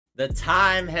The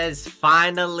time has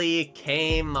finally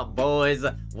came, boys.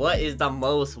 What is the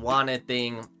most wanted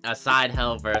thing aside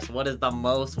Hellverse? What is the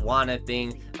most wanted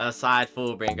thing aside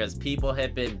Fullbringers? People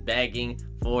have been begging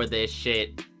for this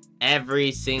shit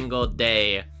every single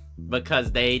day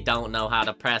because they don't know how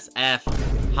to press F.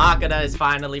 Hakuda is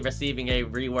finally receiving a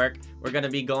rework. We're gonna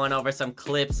be going over some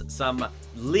clips, some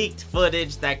leaked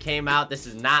footage that came out. This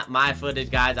is not my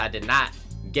footage, guys. I did not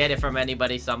get it from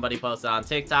anybody. Somebody posted on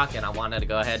TikTok and I wanted to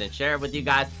go ahead and share it with you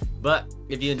guys. But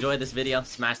if you enjoyed this video,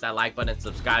 smash that like button,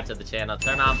 subscribe to the channel,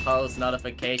 turn on post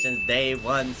notifications. Day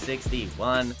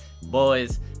 161,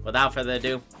 boys. Without further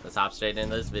ado, let's hop straight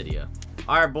into this video.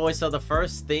 Alright, boys, so the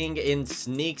first thing in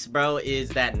sneaks, bro, is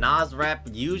that Rep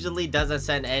usually doesn't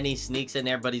send any sneaks in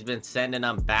there, but he's been sending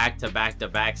them back to back to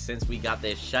back since we got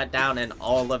this shutdown, and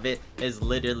all of it has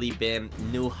literally been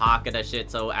new Hakuda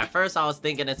shit. So at first I was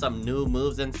thinking it's some new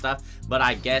moves and stuff, but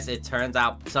I guess it turns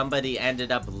out somebody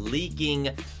ended up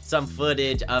leaking some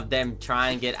footage of them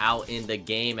trying to get out in the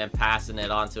game and passing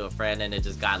it on to a friend, and it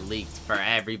just got leaked for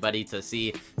everybody to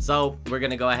see. So we're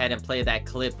gonna go ahead and play that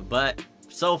clip, but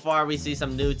so far we see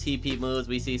some new TP moves,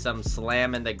 we see some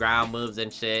slam in the ground moves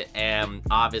and shit, and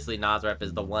obviously Rep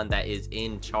is the one that is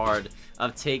in charge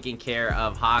of taking care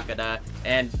of Hakuda.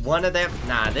 And one of them,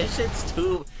 this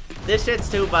shit's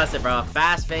too busted, bro.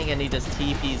 Fast thing and he just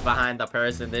TPs behind the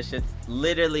person. This shit's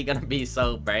literally gonna be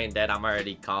so brain dead. I'm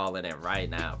already calling it right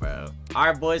now, bro.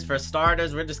 Alright, boys, for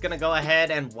starters, we're just gonna go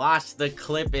ahead and watch the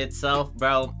clip itself,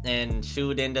 bro, and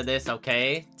shoot into this,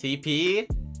 okay? TP.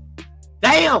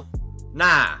 Damn!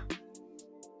 Nah.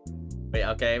 Wait,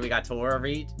 okay, we got Tora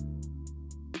reach.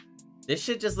 This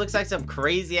shit just looks like some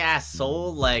crazy ass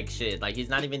soul leg shit. Like he's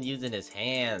not even using his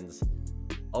hands.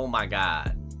 Oh my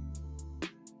god.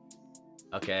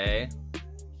 Okay.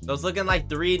 So it's looking like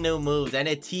 3 new moves, and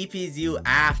it TPs you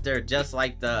after, just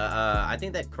like the I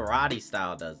think that karate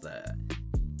style does that.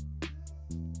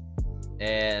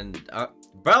 And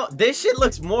bro, this shit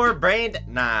looks more brain.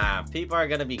 Nah, people are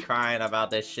gonna be crying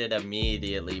about this shit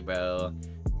immediately, bro.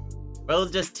 Bro's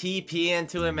just TP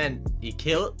into him and he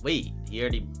killed. Wait, he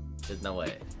already. There's no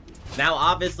way. Now,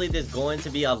 obviously, there's going to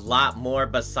be a lot more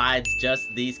besides just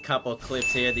these couple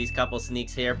clips here, these couple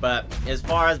sneaks here. But as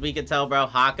far as we can tell, bro,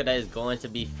 Hakuda is going to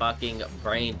be fucking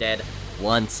brain dead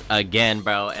once again,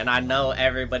 bro. And I know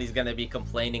everybody's gonna be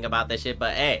complaining about this shit,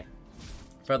 but hey,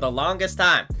 for the longest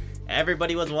time,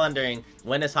 everybody was wondering,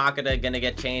 when is Hakuda gonna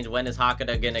get changed? When is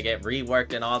Hakuda gonna get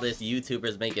reworked? And all this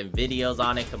YouTubers making videos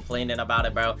on it, complaining about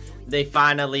it, bro. They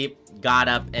finally got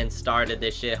up and started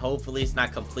this shit. Hopefully it's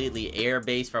not completely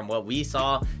air-based from what we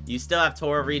saw. You still have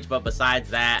Tora reach, but besides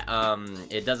that,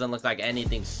 it doesn't look like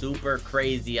anything super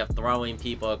crazy of throwing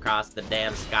people across the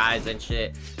damn skies and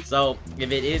shit. So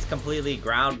if it is completely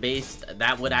ground-based,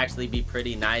 that would actually be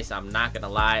pretty nice. I'm not gonna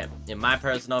lie. In my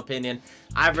personal opinion,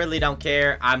 I really don't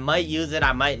care. I might use it,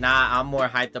 I might not. I'm more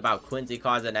hyped about Quincy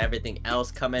cards and everything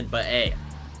else coming, but hey,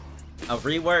 a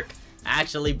rework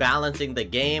actually balancing the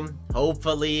game.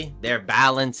 Hopefully they're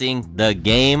balancing the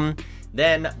game,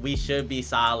 then we should be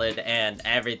solid and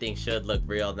everything should look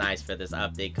real nice for this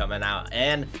update coming out.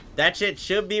 And that shit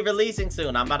should be releasing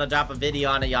soon. I'm about to drop a video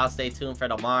on it. Y'all stay tuned for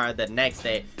tomorrow, the next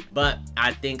day. But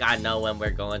I think I know when we're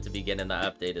going to be getting the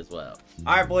update as well.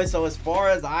 Alright, boys, so as far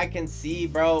as I can see,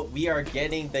 bro, we are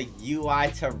getting the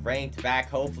UI to ranked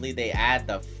back. Hopefully they add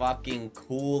the fucking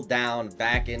cooldown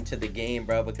back into the game,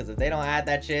 bro, because if they don't add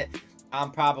that shit,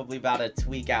 I'm probably about to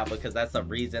tweak out, because that's the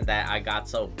reason that I got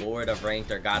so bored of ranked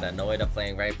or got annoyed of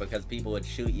playing ranked, because people would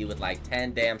shoot you with like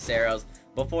 10 damn Ceros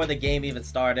before the game even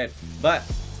started. But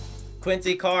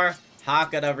Quincy car,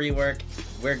 Hakuda rework,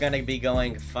 we're gonna be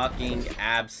going fucking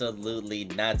absolutely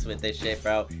nuts with this shit,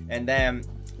 bro. And then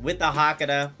with the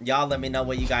Hakuda, y'all let me know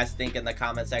what you guys think in the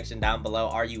comment section down below.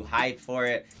 Are you hyped for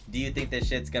it? Do you think this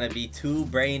shit's gonna be too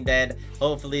brain dead?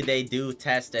 Hopefully they do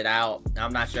test it out.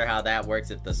 I'm not sure how that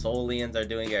works, if the Solians are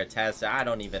doing their tests. I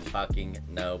don't even fucking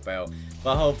know, bro.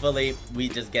 But hopefully we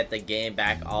just get the game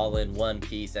back all in one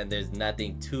piece and there's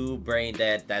nothing too brain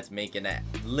dead that's making it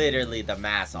literally the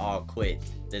mass all quit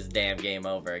this damn game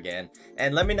over again.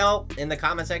 And let me know in the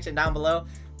comment section down below,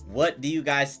 what do you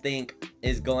guys think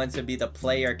is going to be the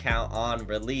player count on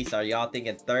release? Are y'all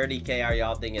thinking 30K? Are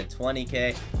y'all thinking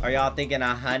 20K? Are y'all thinking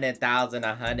 100,000,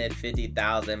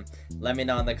 150,000? Let me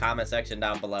know in the comment section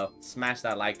down below. Smash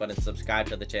that like button, subscribe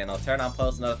to the channel, turn on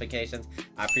post notifications.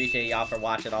 I appreciate y'all for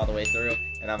watching all the way through,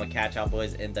 and I'm gonna catch y'all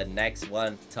boys in the next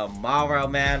one tomorrow,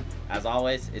 man. As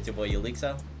always, it's your boy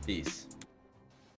Ulikso. Peace.